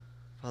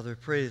Father,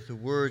 I pray that the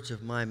words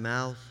of my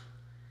mouth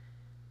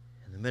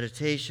and the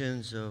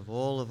meditations of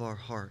all of our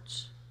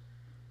hearts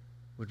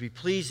would be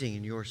pleasing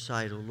in your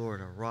sight, O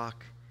Lord, our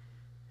rock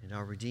and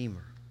our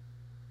Redeemer.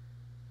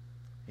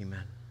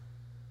 Amen.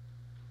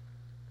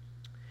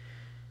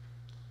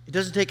 It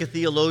doesn't take a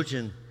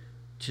theologian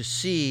to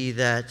see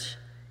that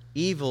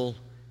evil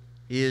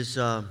is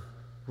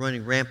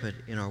running rampant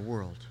in our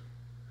world.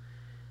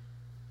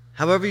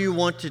 However you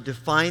want to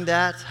define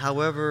that,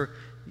 however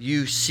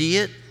you see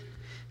it,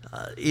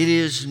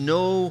 it's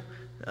no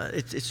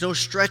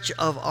stretch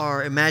of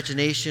our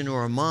imagination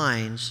or our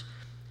minds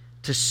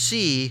to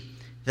see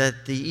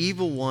that the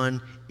evil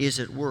one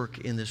is at work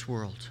in this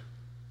world.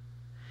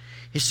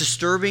 It's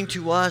disturbing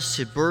to us,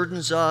 it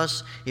burdens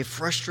us, it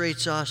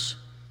frustrates us.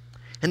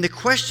 And the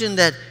question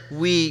that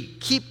we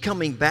keep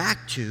coming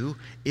back to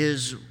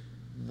is,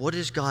 what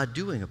is God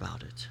doing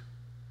about it?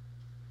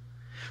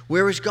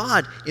 Where is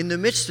God in the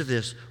midst of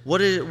this?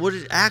 What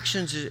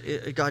actions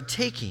is God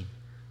taking?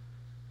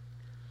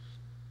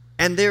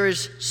 And there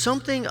is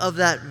something of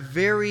that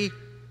very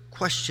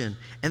question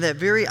and that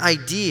very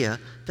idea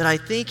that I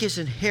think is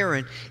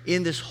inherent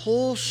in this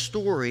whole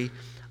story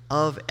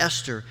of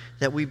Esther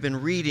that we've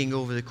been reading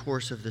over the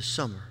course of this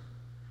summer.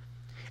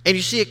 And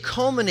you see it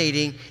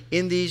culminating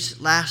in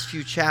these last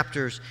few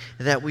chapters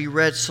that we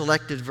read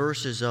selected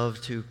verses of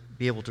to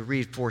be able to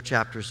read 4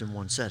 chapters in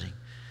one setting.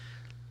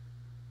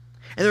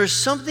 And there is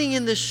something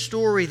in this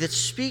story that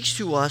speaks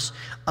to us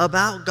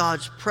about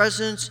God's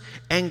presence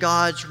and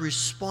God's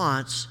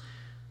response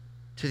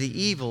to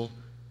the evil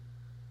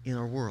in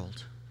our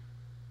world.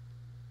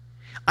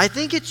 I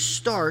think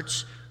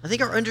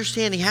our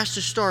understanding has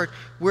to start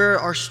where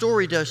our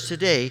story does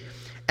today,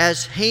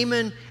 as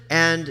Haman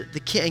and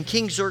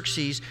King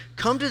Xerxes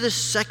come to the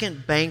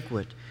second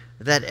banquet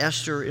that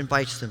Esther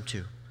invites them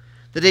to.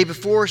 The day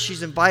before,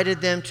 she's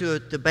invited them to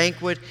the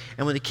banquet,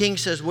 and when the king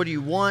says, "What do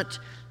you want?"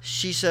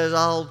 she says,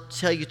 "I'll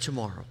tell you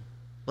tomorrow.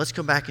 Let's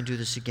come back and do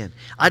this again."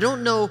 I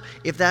don't know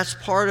if that's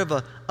part of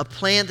a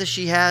plan that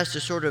she has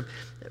to sort of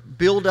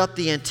build up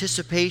the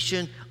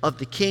anticipation of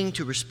the king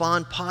to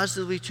respond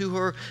positively to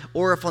her,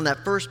 or if on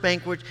that first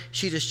banquet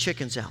she just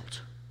chickens out.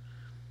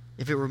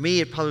 If it were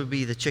me, it'd probably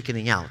be the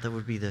chickening out. That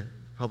would be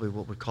probably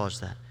what would cause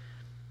that.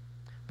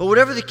 But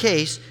whatever the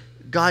case,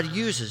 God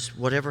uses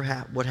what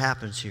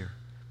happens here.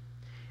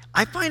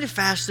 I find it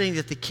fascinating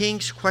that the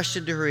king's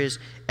question to her is,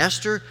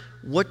 "Esther,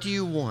 what do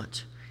you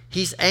want?"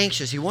 He's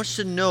anxious. He wants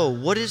to know,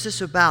 what is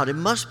this about? It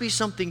must be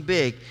something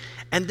big.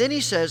 And then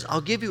he says,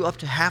 "I'll give you up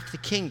to half the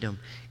kingdom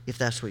if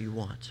that's what you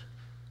want."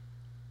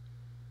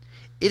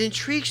 It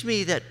intrigues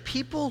me that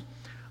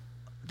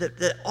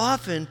that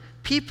often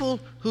people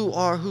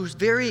whose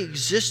very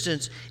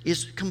existence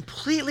is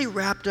completely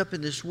wrapped up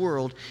in this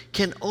world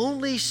can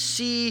only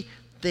see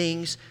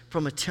things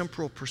from a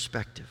temporal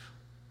perspective.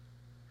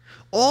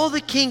 All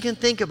the king can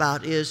think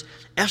about is,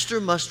 Esther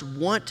must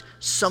want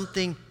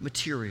something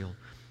material,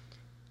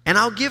 and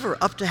I'll give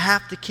her up to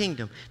half the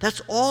kingdom.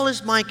 That's all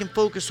his mind can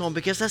focus on,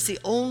 because that's the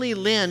only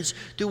lens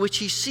through which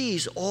he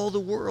sees all the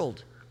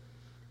world.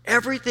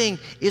 Everything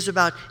is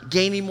about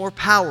gaining more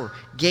power,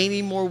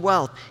 gaining more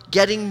wealth,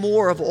 getting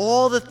more of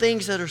all the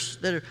things that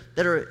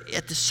are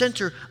at the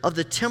center of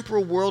the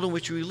temporal world in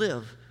which we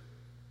live.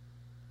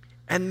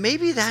 And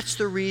maybe that's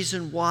the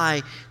reason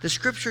why the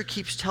Scripture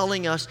keeps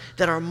telling us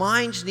that our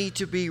minds need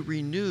to be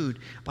renewed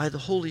by the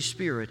Holy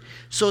Spirit,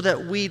 so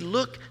that we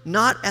look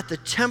not at the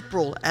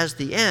temporal as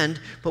the end,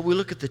 but we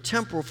look at the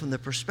temporal from the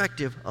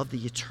perspective of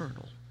the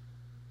eternal.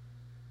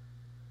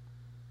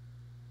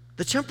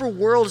 The temporal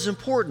world is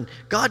important.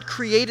 God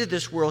created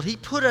this world. He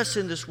put us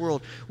in this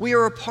world. We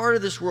are a part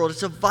of this world.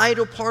 It's a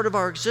vital part of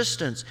our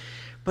existence.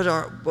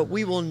 But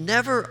we will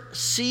never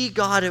see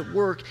God at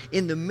work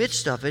in the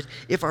midst of it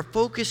if our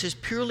focus is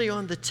purely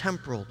on the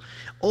temporal.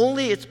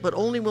 Only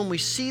when we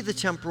see the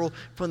temporal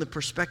from the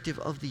perspective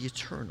of the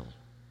eternal.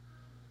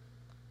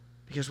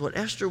 Because what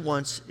Esther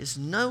wants is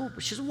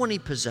she doesn't want any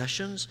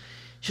possessions.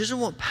 She doesn't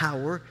want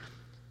power.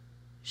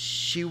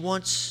 She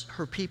wants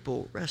her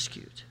people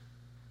rescued.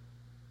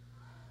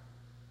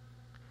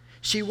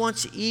 She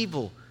wants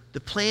evil, the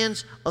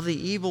plans of the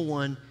evil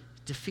one,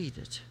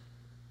 defeated.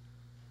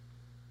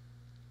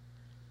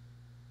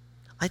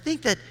 I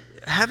think that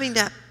having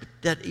that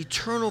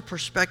eternal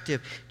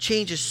perspective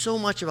changes so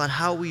much about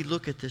how we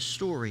look at this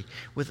story,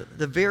 with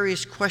the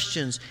various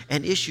questions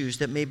and issues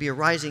that may be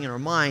arising in our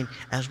mind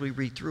as we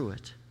read through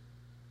it.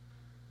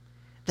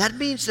 That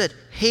means that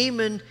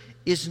Haman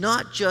is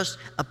not just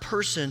a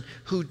person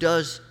who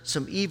does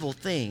some evil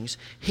things.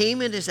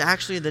 Haman is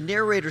actually, the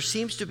narrator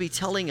seems to be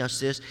telling us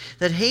this,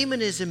 that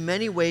Haman is in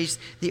many ways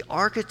the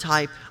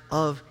archetype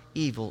of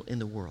evil in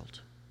the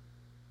world.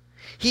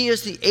 He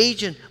is the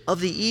agent of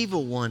the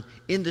evil one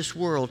in this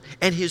world,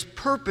 and his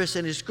purpose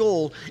and his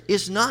goal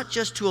is not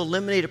just to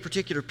eliminate a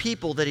particular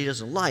people that he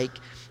doesn't like,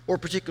 or a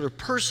particular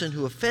person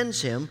who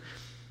offends him.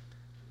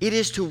 It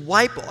is to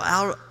wipe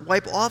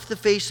off the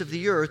face of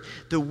the earth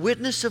the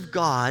witness of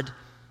God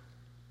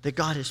that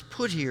God has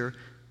put here,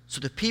 so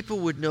that people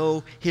would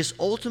know his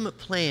ultimate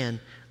plan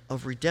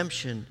of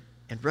redemption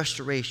and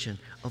restoration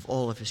of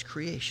all of his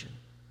creation.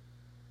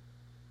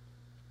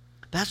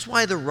 That's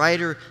why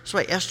that's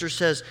why Esther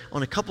says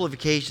on a couple of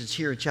occasions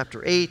here in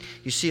chapter 8,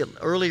 you see it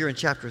earlier in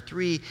chapter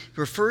 3, it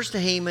refers to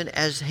Haman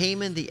as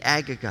Haman the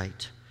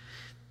Agagite.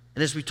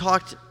 And as we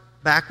talked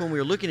back when we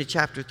were looking at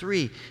chapter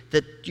 3,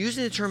 that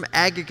using the term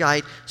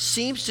Agagite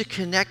seems to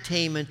connect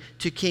Haman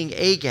to King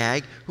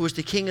Agag, who was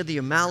the king of the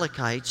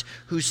Amalekites,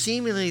 whose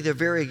seemingly their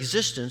very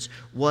existence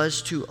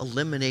was to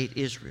eliminate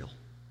Israel,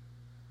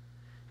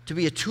 to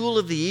be a tool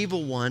of the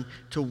evil one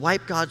to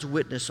wipe God's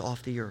witness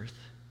off the earth.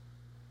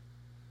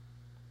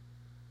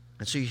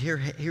 And so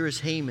here is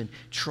Haman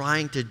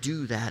trying to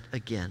do that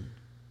again.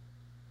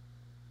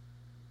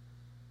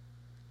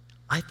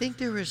 I think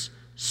there is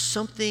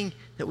something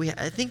that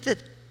I think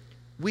that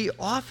we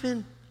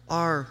often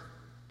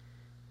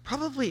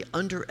probably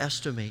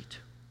underestimate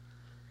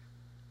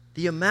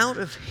the amount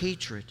of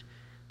hatred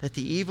that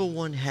the evil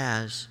one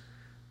has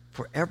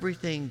for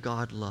everything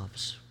God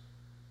loves.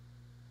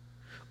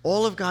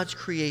 All of God's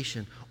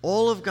creation,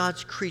 all of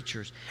God's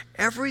creatures,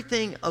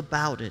 everything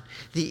about it,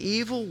 the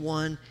evil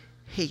one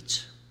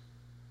hates.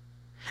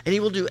 And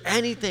he will do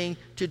anything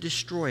to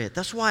destroy it.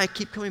 That's why I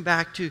keep coming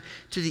back to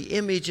the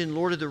image in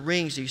Lord of the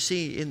Rings that you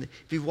see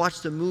if you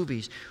watch the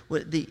movies.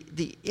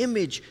 The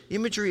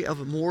imagery of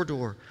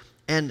Mordor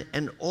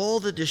and all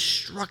the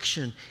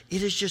destruction,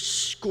 it is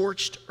just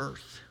scorched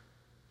earth.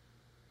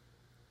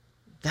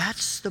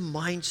 That's the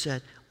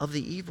mindset of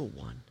the evil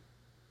one.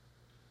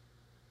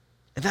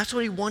 And that's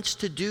what he wants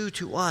to do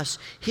to us.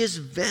 His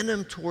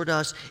venom toward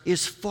us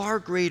is far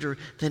greater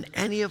than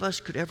any of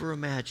us could ever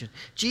imagine.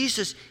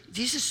 Jesus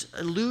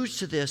alludes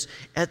to this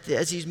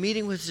as he's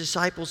meeting with his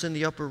disciples in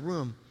the upper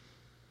room.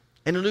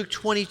 And in Luke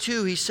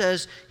 22, he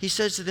says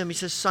to them,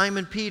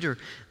 Simon Peter,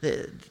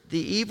 the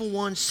evil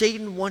one,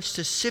 Satan, wants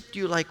to sift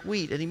you like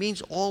wheat. And he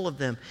means all of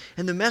them.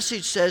 And the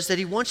message says that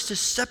he wants to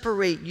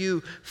separate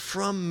you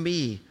from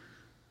me.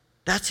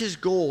 That's his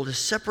goal, to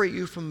separate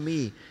you from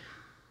me.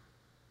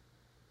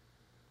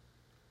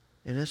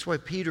 And that's why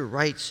Peter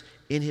writes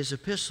in his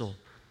epistle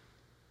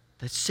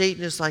that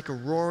Satan is like a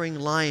roaring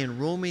lion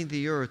roaming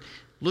the earth,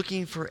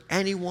 looking for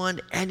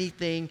anyone,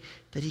 anything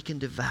that he can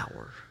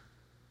devour.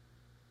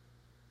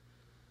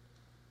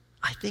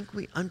 I think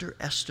we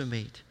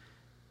underestimate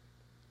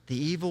the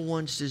evil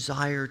one's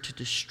desire to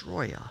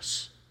destroy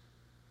us.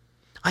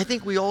 I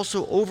think we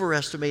also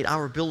overestimate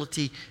our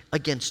ability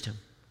against him.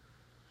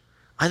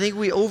 I think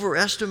we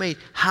overestimate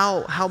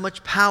how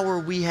much power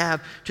we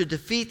have to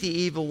defeat the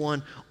evil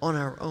one on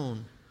our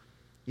own.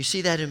 You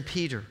see that in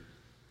Peter.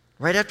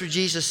 Right after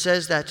Jesus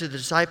says that to the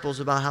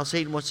disciples about how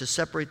Satan wants to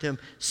separate them,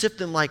 sift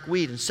them like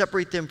wheat, and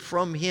separate them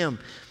from him,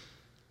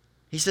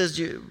 he says,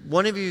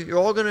 one of you, you're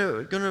all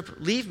going to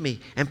leave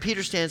me. And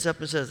Peter stands up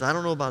and says, I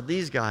don't know about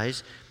these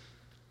guys,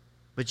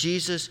 but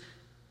Jesus,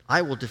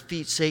 I will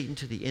defeat Satan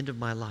to the end of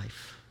my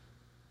life.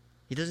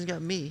 He doesn't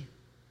got me.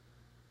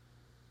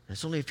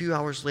 It's only a few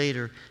hours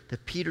later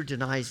that Peter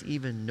denies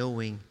even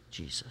knowing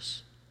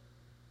Jesus,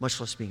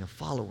 much less being a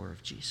follower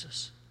of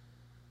Jesus.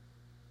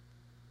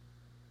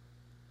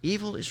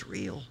 Evil is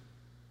real,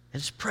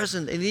 and it's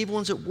present, and the evil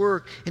one's at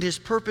work, and his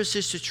purpose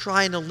is to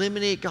try and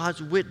eliminate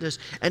God's witness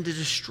and to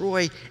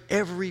destroy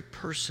every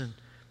person.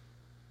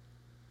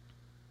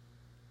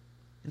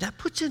 And that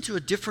puts into a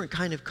different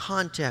kind of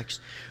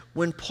context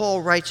when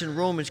Paul writes in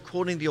Romans,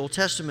 quoting the Old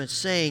Testament,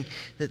 saying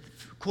that,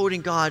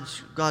 quoting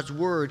God's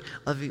word,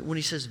 when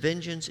he says,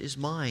 vengeance is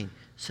mine,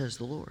 says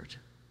the Lord.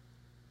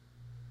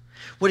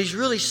 What he's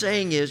really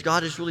saying is,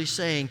 God is really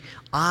saying,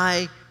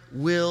 I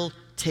will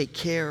take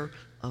care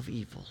of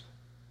evil.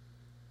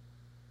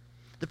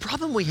 The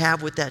problem we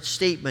have with that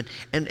statement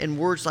and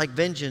words like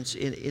vengeance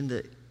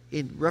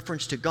in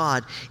reference to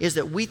God is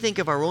that we think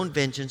of our own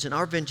vengeance, and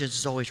our vengeance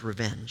is always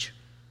revenge.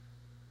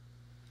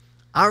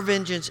 Our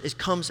vengeance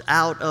comes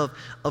out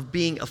of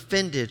being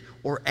offended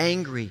or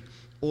angry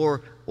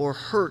or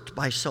hurt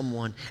by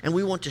someone, and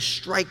we want to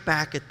strike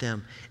back at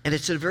them. And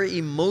it's a very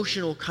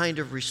emotional kind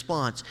of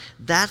response.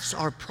 That's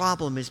our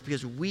problem, is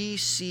because we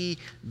see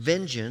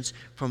vengeance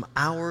from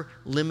our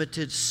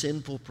limited,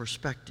 sinful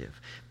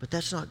perspective. But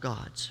that's not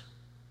God's.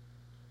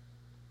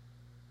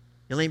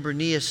 Elaine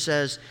Bernius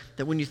says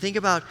that when you think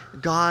about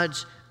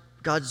God's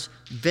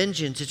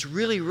vengeance, it's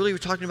really we're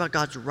talking about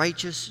God's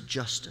righteous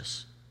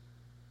justice.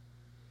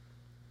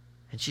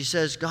 And she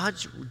says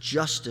God's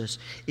justice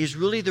is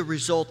really the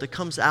result that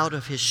comes out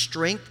of his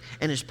strength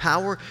and his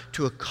power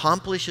to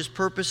accomplish his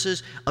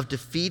purposes of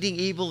defeating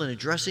evil and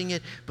addressing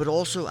it, but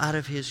also out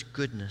of his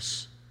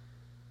goodness,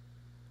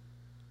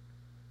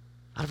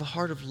 out of a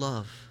heart of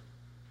love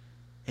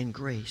and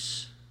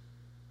grace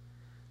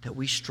that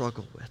we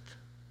struggle with.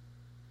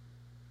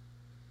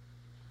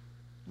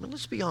 I mean,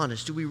 let's be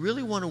honest. Do we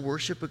really want to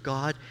worship a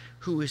God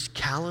who is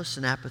callous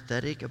and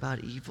apathetic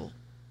about evil?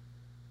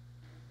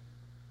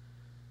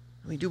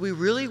 I mean, do we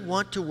really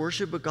want to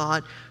worship a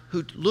God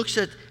who looks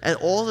at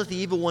all that the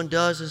evil one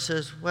does and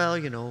says,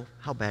 well,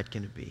 how bad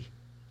can it be?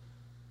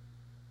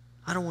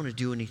 I don't want to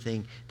do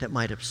anything that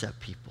might upset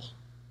people.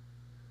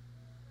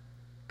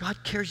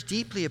 God cares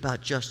deeply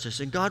about justice,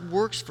 and God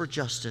works for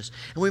justice.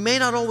 And we may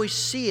not always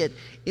see it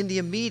in the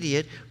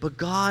immediate, but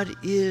God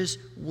is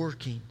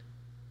working.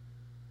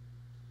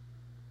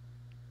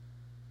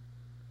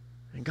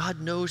 And God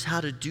knows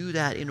how to do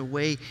that in a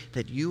way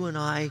that you and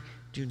I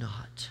do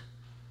not.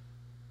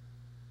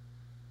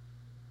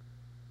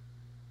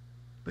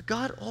 But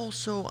God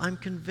also, I'm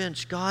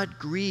convinced, God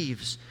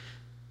grieves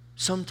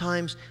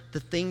sometimes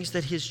the things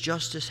that his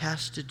justice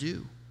has to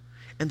do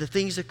and the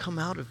things that come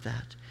out of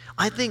that.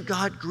 I think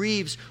God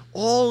grieves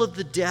all of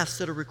the deaths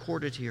that are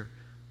recorded here.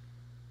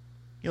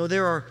 You know,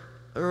 there are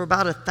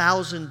about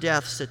 1,000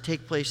 deaths that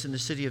take place in the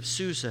city of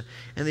Susa.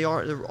 And the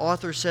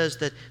author says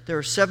that there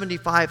are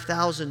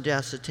 75,000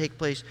 deaths that take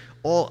place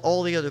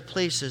all the other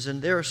places.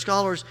 And there are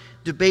scholars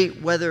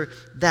debate whether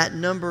that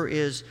number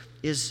is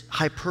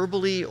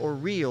hyperbole or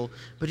real.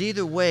 But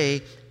either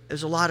way,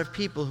 there's a lot of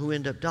people who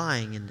end up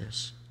dying in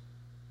this.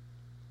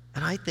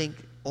 And I think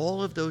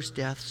all of those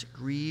deaths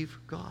grieve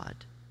God.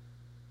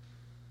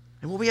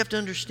 And what we have to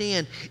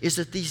understand is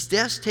that these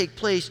deaths take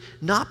place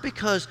not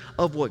because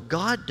of what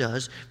God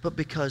does, but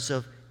because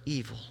of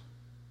evil.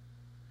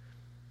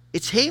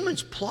 It's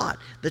Haman's plot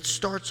that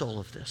starts all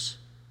of this.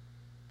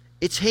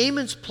 It's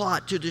Haman's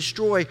plot to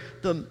destroy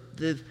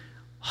the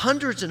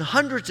hundreds and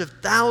hundreds of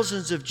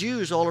thousands of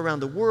Jews all around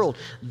the world.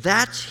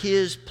 That's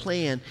his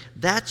plan.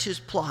 That's his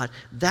plot.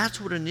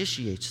 That's what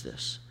initiates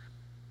this.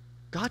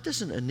 God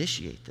doesn't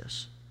initiate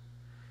this.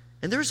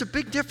 And there's a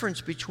big difference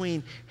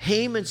between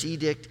Haman's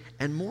edict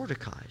and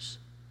Mordecai's.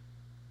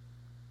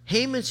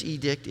 Haman's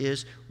edict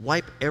is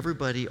wipe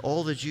everybody,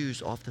 all the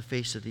Jews off the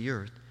face of the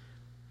earth.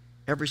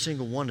 Every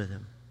single one of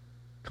them.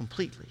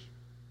 Completely.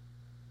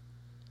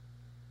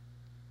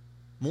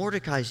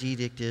 Mordecai's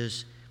edict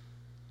is,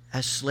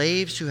 as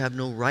slaves who have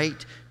no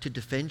right to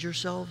defend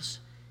yourselves,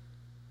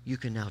 you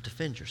can now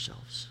defend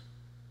yourselves.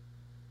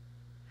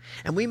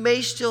 And we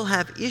may still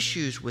have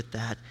issues with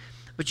that,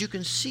 but you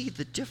can see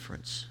the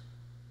difference.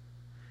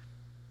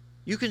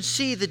 You can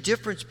see the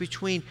difference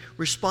between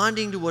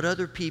responding to what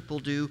other people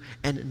do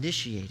and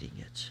initiating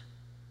it.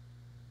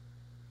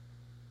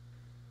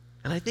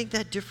 And I think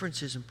that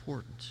difference is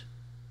important.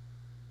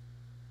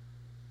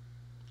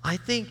 I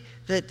think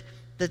that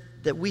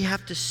we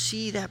have to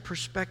see that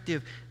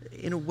perspective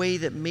in a way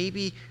that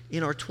maybe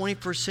in our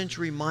 21st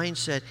century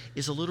mindset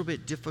is a little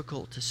bit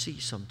difficult to see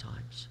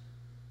sometimes.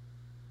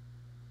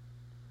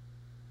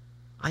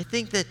 I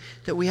think that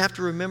we have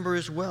to remember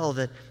as well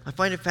that I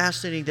find it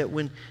fascinating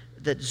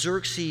that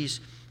Xerxes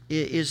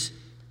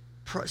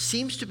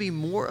seems to be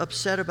more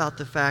upset about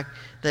the fact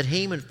that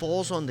Haman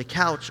falls on the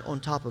couch on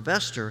top of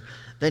Esther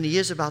than he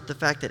is about the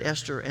fact that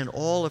Esther and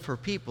all of her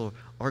people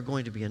are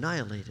going to be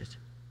annihilated.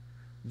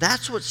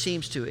 That's what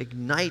seems to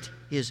ignite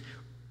his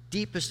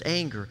deepest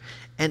anger.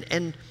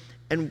 And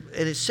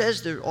it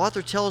says, the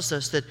author tells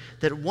us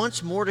that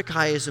once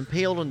Mordecai is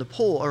impaled on the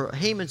pole, or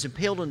Haman's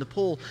impaled on the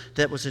pole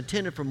that was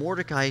intended for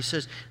Mordecai, he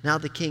says, now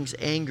the king's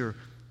anger,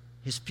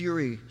 his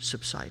fury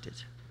subsided.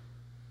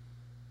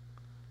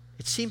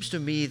 It seems to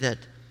me that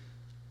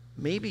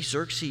maybe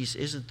Xerxes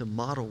isn't the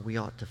model we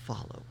ought to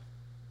follow.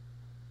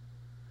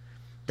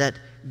 That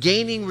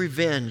gaining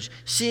revenge,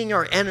 seeing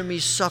our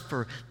enemies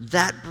suffer,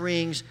 that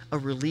brings a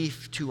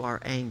relief to our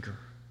anger.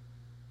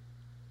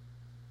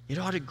 It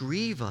ought to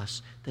grieve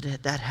us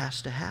that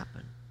has to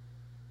happen.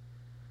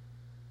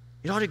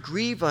 It ought to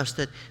grieve us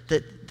that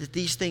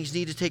these things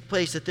need to take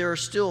place, that there are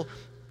still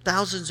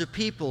thousands of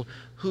people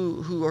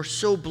who are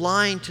so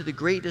blind to the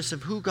greatness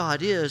of who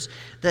God is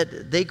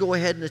that they go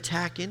ahead and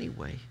attack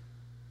anyway.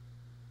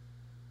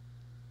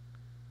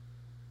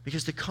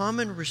 Because the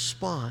common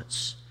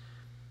response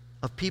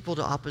of people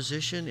to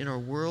opposition in our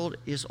world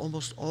is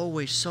almost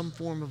always some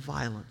form of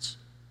violence.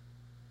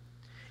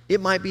 It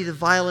might be the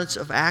violence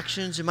of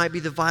actions. It might be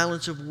the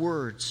violence of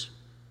words.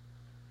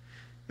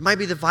 It might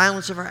be the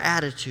violence of our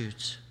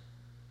attitudes.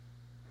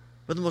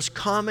 But the most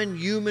common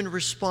human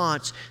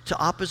response to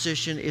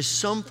opposition is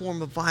some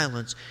form of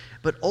violence.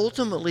 But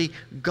ultimately,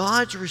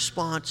 God's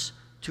response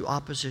to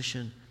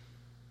opposition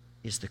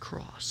is the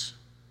cross.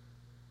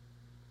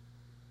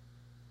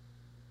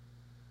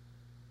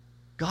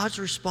 God's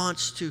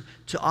response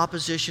to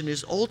opposition,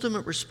 his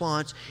ultimate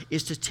response,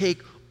 is to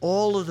take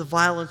all of the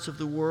violence of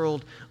the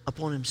world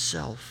upon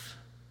himself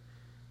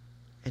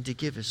and to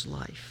give his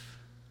life.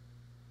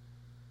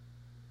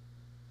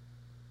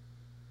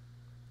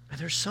 And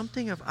there's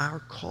something of our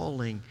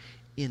calling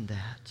in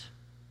that.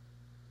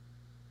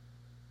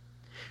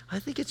 I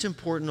think it's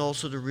important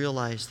also to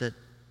realize that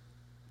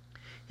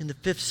in the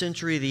 5th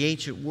century of the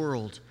ancient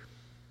world,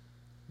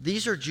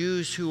 these are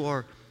Jews who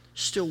are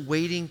still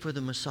waiting for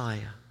the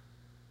Messiah.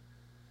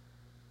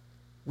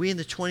 We in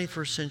the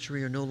 21st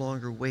century are no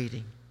longer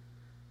waiting.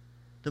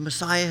 The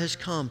Messiah has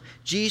come.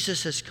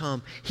 Jesus has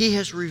come. He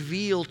has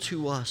revealed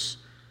to us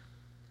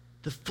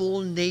the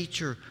full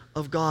nature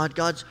of God.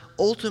 God's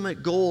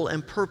ultimate goal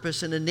and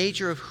purpose and the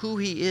nature of who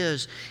he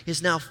is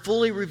now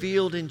fully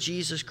revealed in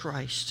Jesus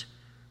Christ.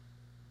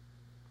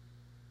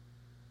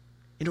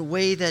 In a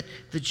way that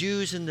the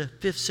Jews in the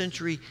 5th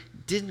century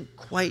didn't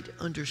quite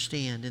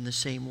understand in the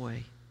same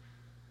way.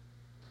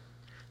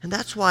 And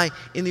that's why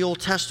in the Old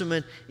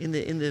Testament, in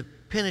the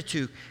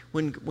Pentateuch,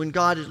 when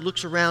God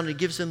looks around and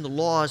gives them the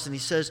laws, and he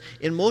says,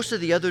 in most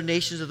of the other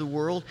nations of the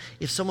world,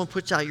 if someone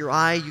puts out your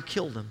eye, you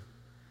kill them.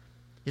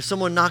 If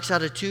someone knocks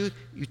out a tooth,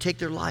 you take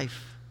their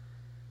life.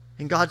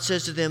 And God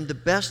says to them,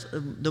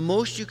 the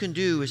most you can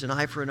do is an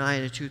eye for an eye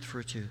and a tooth for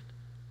a tooth.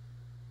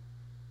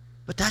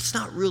 But that's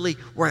not really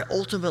where I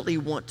ultimately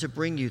want to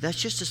bring you. That's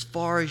just as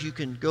far as you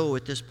can go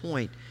at this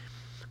point.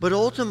 But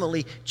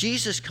ultimately,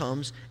 Jesus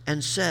comes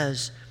and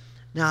says,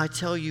 now I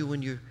tell you,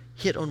 when you're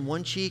hit on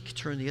one cheek,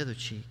 turn the other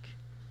cheek.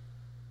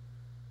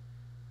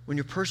 When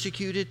you're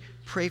persecuted,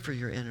 pray for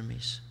your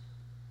enemies.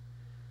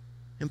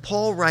 And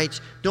Paul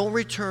writes, don't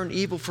return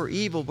evil for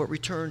evil, but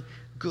return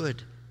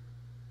good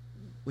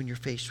when you're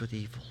faced with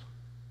evil.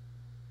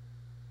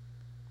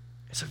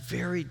 It's a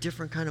very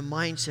different kind of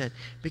mindset,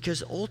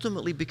 because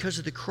ultimately, because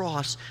of the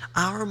cross,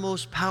 our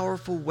most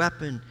powerful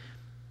weapon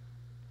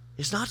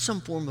is not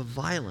some form of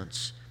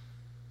violence.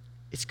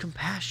 It's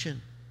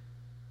compassion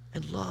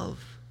and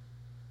love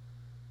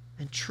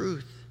and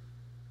truth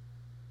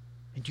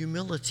and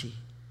humility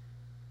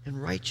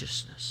and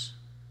righteousness.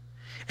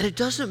 And it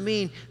doesn't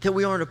mean that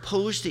we aren't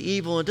opposed to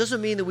evil. It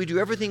doesn't mean that we do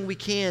everything we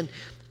can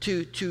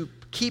to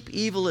keep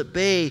evil at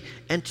bay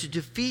and to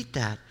defeat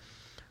that.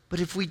 But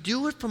if we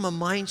do it from a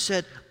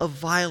mindset of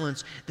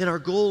violence, then our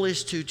goal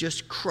is to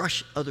just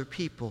crush other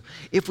people.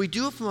 If we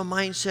do it from a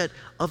mindset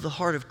of the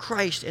heart of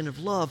Christ and of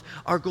love,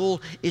 our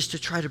goal is to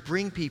try to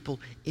bring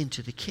people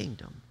into the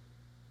kingdom.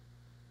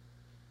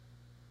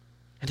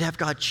 And to have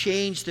God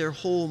change their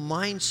whole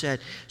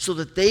mindset so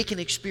that they can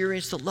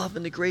experience the love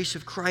and the grace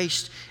of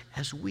Christ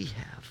as we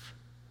have.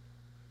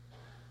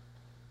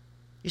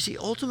 You see,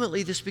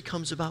 ultimately this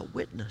becomes about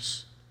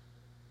witness.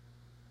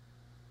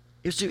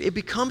 It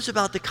becomes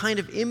about the kind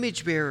of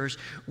image bearers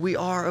we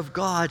are of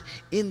God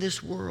in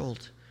this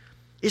world.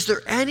 Is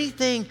there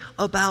anything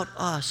about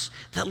us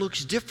that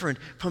looks different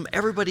from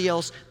everybody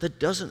else that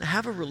doesn't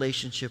have a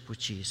relationship with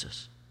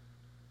Jesus?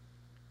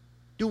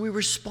 Do we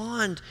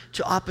respond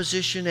to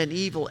opposition and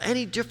evil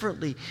any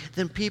differently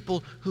than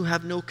people who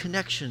have no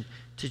connection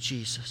to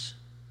Jesus?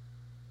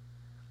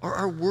 Are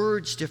our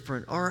words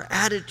different? Are our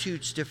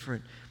attitudes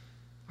different?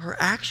 Are our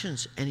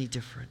actions any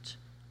different?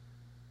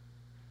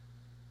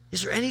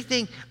 Is there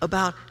anything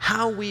about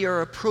how we are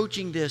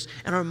approaching this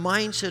and our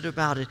mindset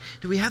about it?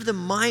 Do we have the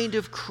mind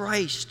of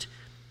Christ?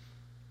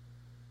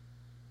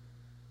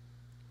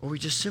 Or are we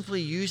just simply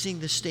using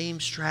the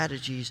same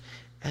strategies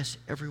as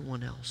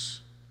everyone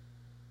else?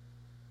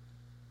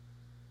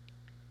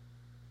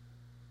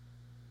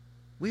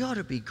 We ought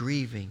to be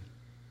grieving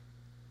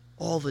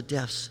all the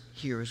deaths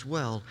here as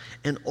well,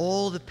 and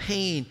all the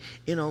pain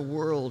in our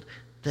world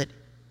that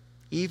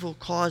evil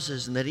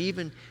causes, and that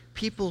even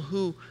people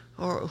who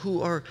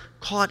are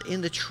caught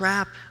in the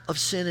trap of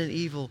sin and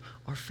evil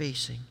are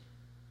facing.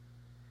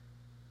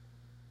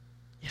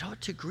 It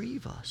ought to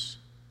grieve us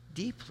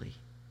deeply.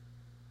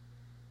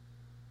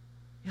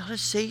 It ought to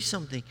say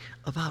something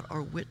about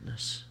our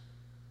witness.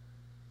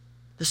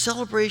 The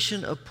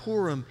celebration of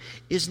Purim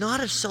is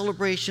not a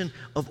celebration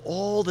of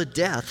all the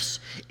deaths.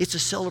 It's a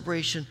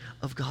celebration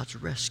of God's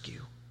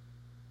rescue.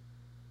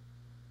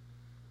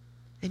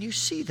 And you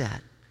see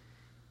that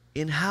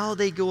in how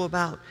they go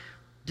about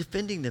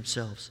defending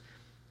themselves.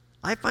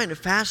 I find it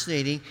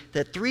fascinating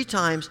that 3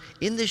 times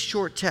in this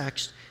short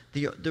text,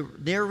 the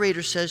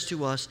narrator says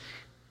to us,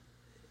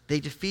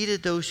 they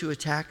defeated those who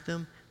attacked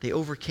them, they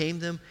overcame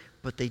them,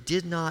 but they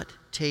did not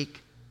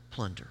take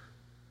plunder.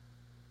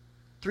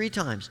 3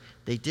 times,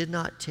 they did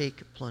not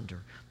take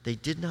plunder. They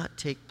did not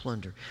take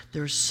plunder.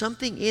 There's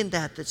something in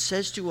that that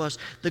says to us,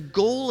 the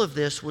goal of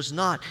this was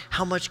not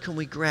how much can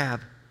we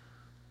grab,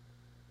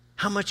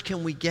 how much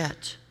can we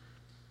get.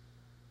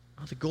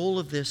 The goal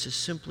of this is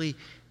simply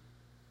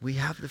we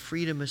have the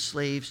freedom as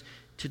slaves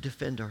to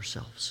defend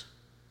ourselves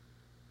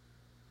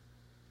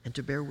and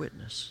to bear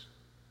witness.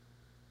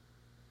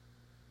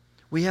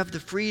 We have the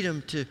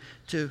freedom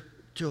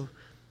to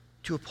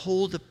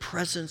uphold the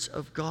presence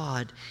of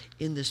God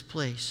in this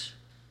place.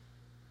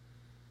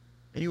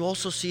 And you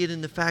also see it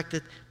in the fact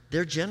that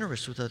they're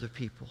generous with other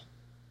people.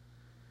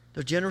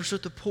 They're generous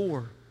with the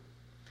poor.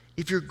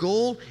 If your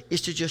goal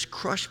is to just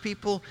crush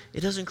people,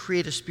 it doesn't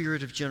create a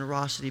spirit of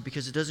generosity,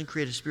 because it doesn't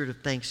create a spirit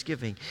of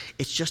thanksgiving.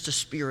 It's just a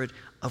spirit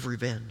of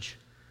revenge.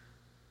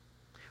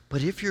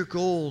 But if your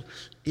goal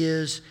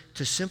is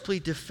to simply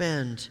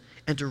defend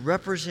and to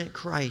represent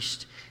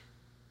Christ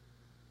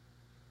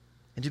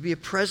and to be a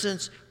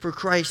presence for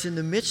Christ in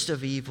the midst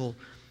of evil,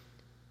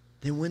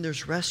 then when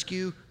there's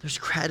rescue, there's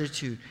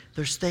gratitude,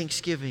 there's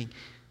thanksgiving,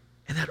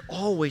 and that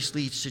always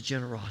leads to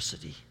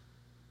generosity.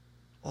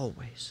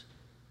 Always.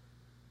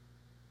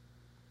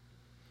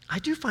 I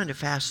do find it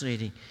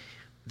fascinating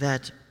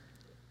that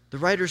the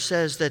writer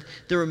says that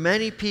there were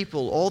many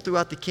people all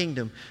throughout the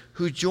kingdom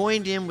who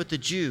joined in with the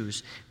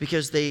Jews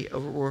because they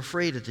were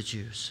afraid of the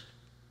Jews.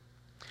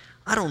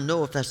 I don't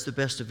know if that's the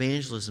best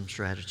evangelism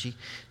strategy,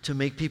 to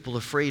make people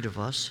afraid of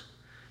us.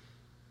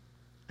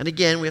 And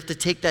again, we have to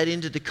take that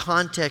into the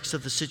context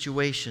of the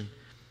situation.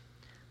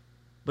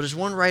 But as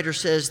one writer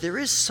says, there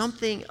is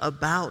something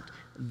about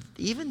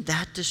even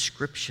that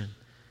description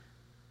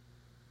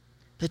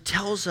that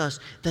tells us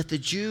that the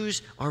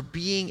Jews are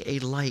being a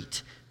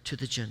light to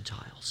the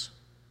Gentiles.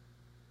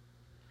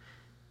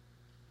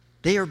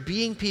 They are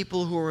being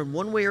people who are in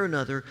one way or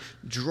another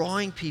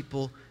drawing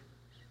people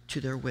to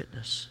their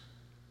witness.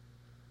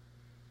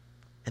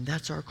 And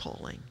that's our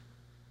calling.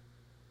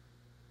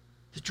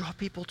 To draw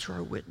people to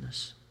our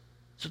witness.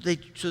 So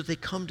they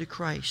come to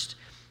Christ.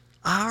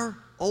 Our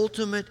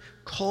ultimate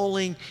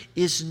calling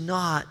is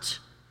not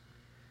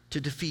to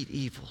defeat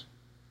evil.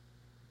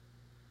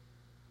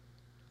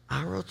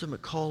 Our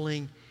ultimate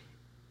calling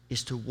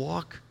is to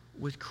walk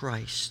with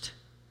Christ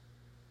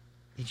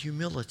in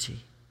humility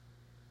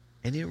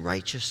and in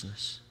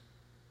righteousness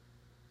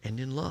and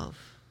in love.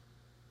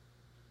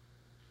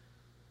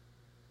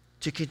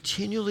 To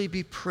continually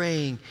be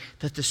praying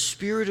that the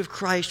Spirit of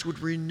Christ would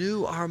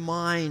renew our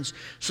minds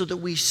so that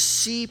we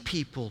see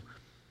people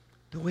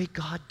the way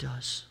God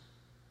does,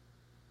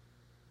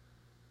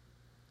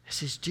 as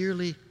His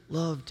dearly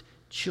loved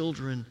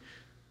children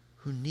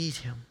who need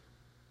Him.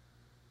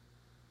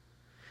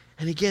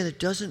 And again, it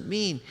doesn't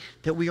mean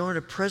that we aren't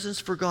a presence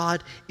for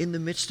God in the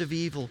midst of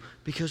evil,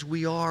 because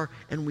we are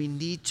and we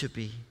need to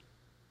be.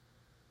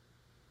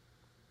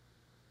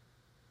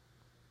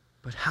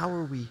 But how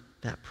are we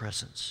that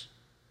presence?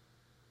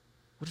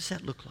 What does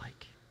that look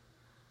like?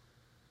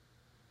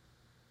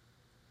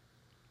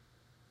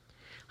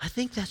 I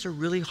think that's a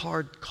really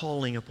hard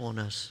calling upon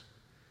us,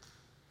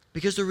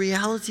 because the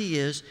reality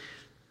is,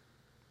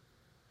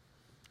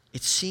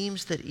 it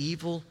seems that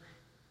evil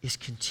is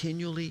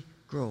continually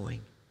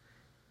growing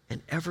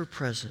and ever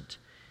present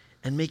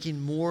and making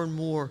more and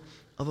more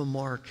of a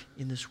mark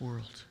in this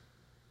world.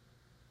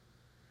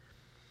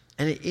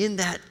 And in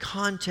that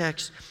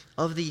context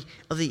of the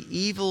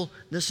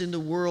evilness in the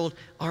world,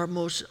 our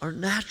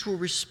natural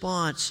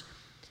response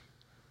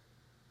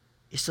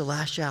is to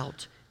lash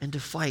out and to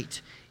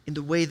fight in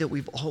the way that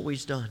we've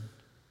always done.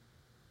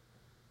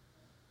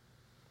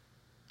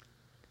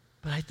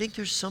 But I think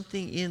there's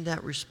something in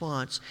that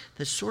response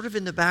that sort of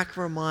in the back of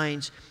our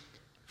minds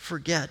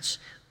forgets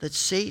that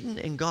Satan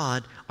and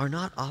God are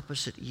not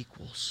opposite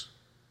equals.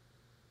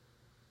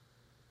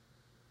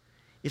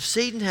 If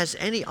Satan has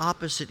any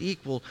opposite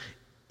equal,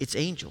 it's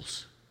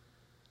angels.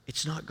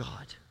 It's not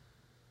God.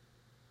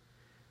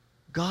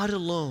 God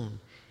alone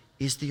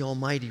is the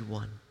Almighty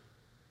One.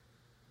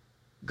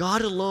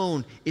 God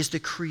alone is the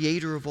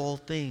creator of all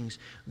things.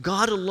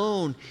 God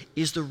alone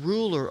is the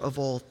ruler of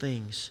all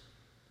things.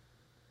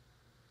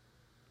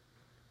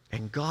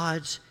 And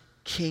God's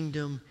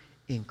kingdom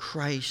in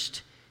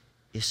Christ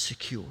is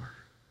secure.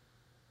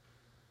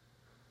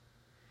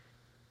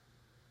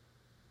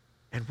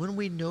 And when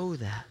we know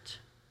that,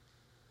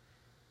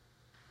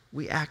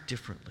 we act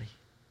differently.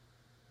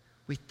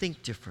 We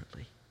think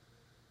differently.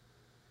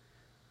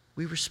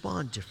 We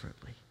respond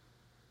differently.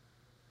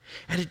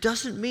 And it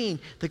doesn't mean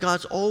that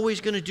God's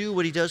always going to do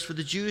what He does for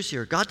the Jews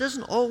here. God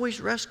doesn't always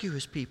rescue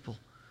His people.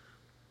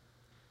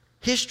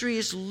 History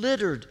is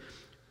littered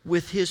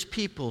with His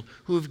people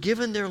who have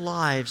given their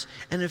lives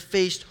and have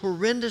faced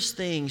horrendous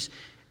things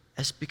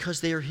because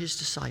they are His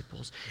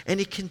disciples. And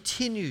it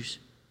continues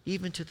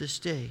even to this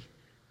day.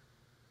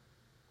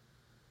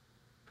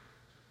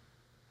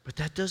 But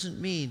that doesn't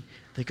mean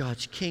that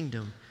God's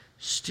kingdom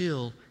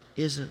still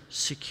isn't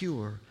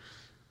secure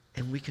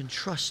and we can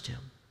trust Him.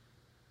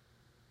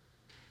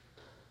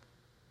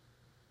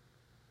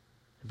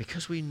 And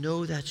because we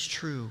know that's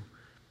true,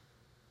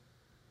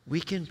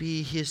 we can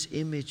be His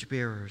image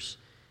bearers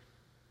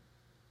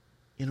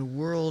in a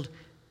world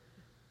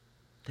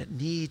that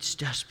needs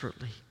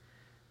desperately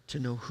to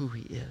know who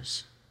He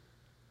is.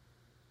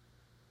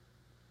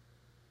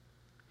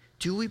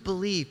 Do we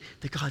believe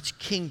that God's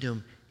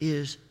kingdom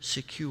is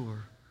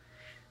secure,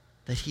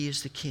 that He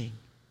is the King,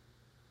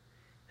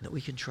 and that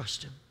we can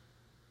trust Him?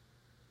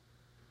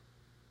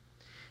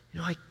 You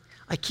know,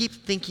 I keep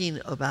thinking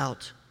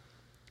about,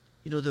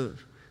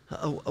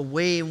 a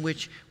way in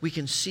which we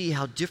can see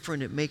how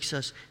different it makes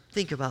us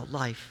think about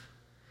life.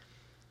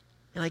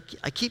 And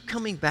I keep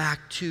coming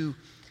back to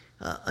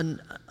a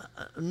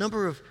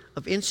number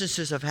of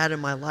instances I've had in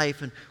my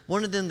life, and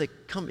one of them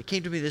that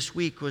came to me this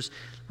week was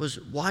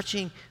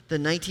watching the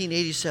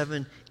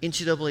 1987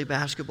 NCAA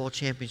basketball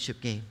championship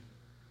game.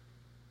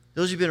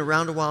 Those who've been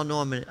around a while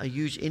know I'm a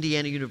huge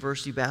Indiana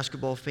University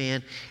basketball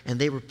fan, and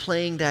they were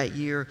playing that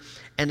year,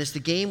 and as the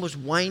game was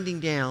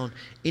winding down,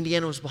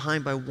 Indiana was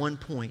behind by 1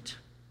 point.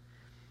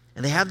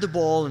 And they have the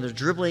ball, and they're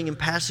dribbling and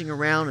passing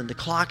around, and the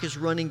clock is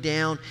running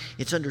down.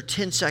 It's under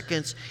 10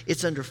 seconds.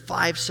 It's under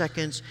 5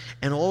 seconds.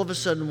 And all of a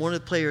sudden, one of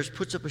the players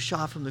puts up a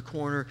shot from the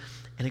corner,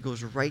 and it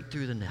goes right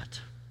through the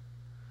net.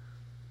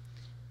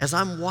 As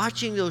I'm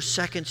watching those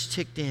seconds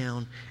tick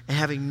down and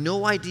having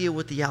no idea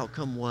what the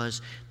outcome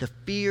was, the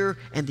fear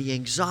and the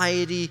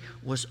anxiety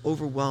was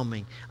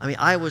overwhelming. I mean,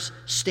 I was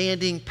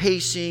standing,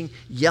 pacing,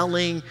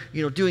 yelling,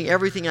 doing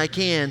everything I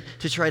can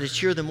to try to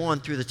cheer them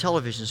on through the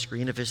television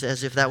screen,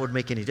 as if that would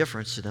make any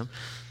difference to them.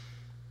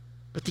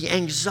 But the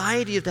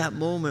anxiety of that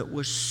moment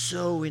was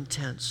so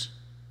intense.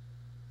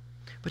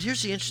 But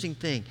here's the interesting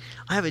thing.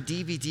 I have a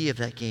DVD of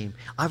that game.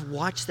 I've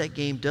watched that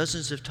game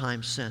dozens of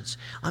times since.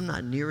 I'm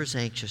not near as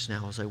anxious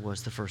now as I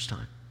was the first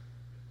time.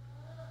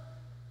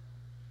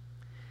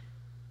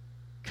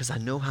 Because I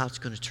know how it's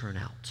going to turn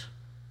out.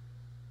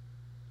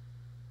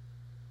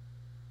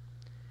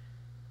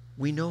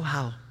 We know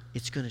how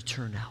it's going to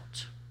turn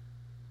out.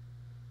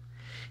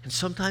 And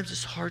sometimes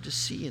it's hard to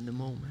see in the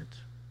moment.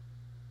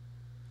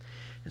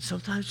 And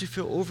sometimes we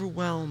feel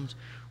overwhelmed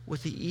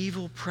with the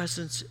evil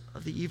presence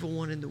of the evil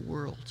one in the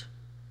world.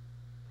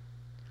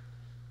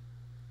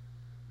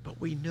 But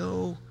we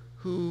know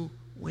who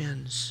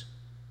wins.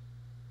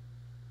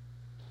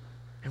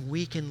 And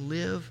we can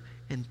live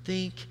and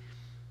think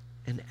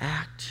and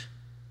act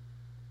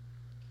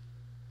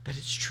that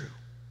it's true.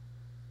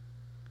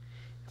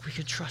 We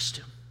can trust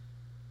him.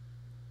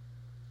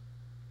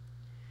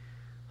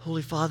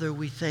 Holy Father,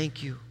 we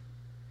thank you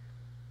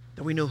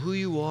that we know who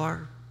you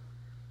are.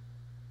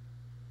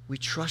 We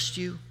trust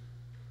you.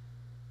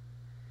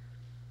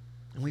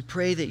 And we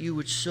pray that you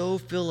would so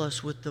fill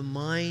us with the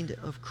mind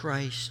of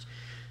Christ,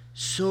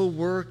 so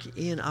work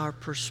in our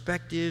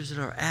perspectives and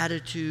our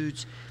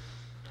attitudes,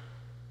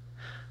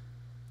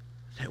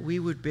 that we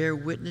would bear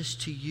witness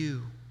to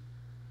you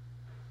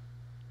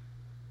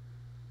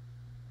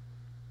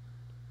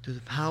through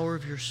the power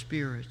of your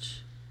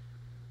Spirit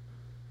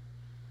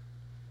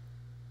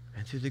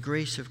and through the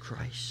grace of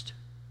Christ.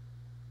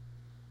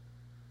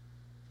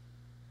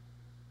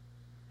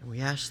 And we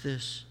ask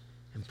this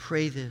and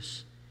pray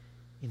this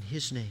in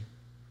his name.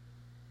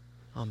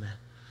 Amen.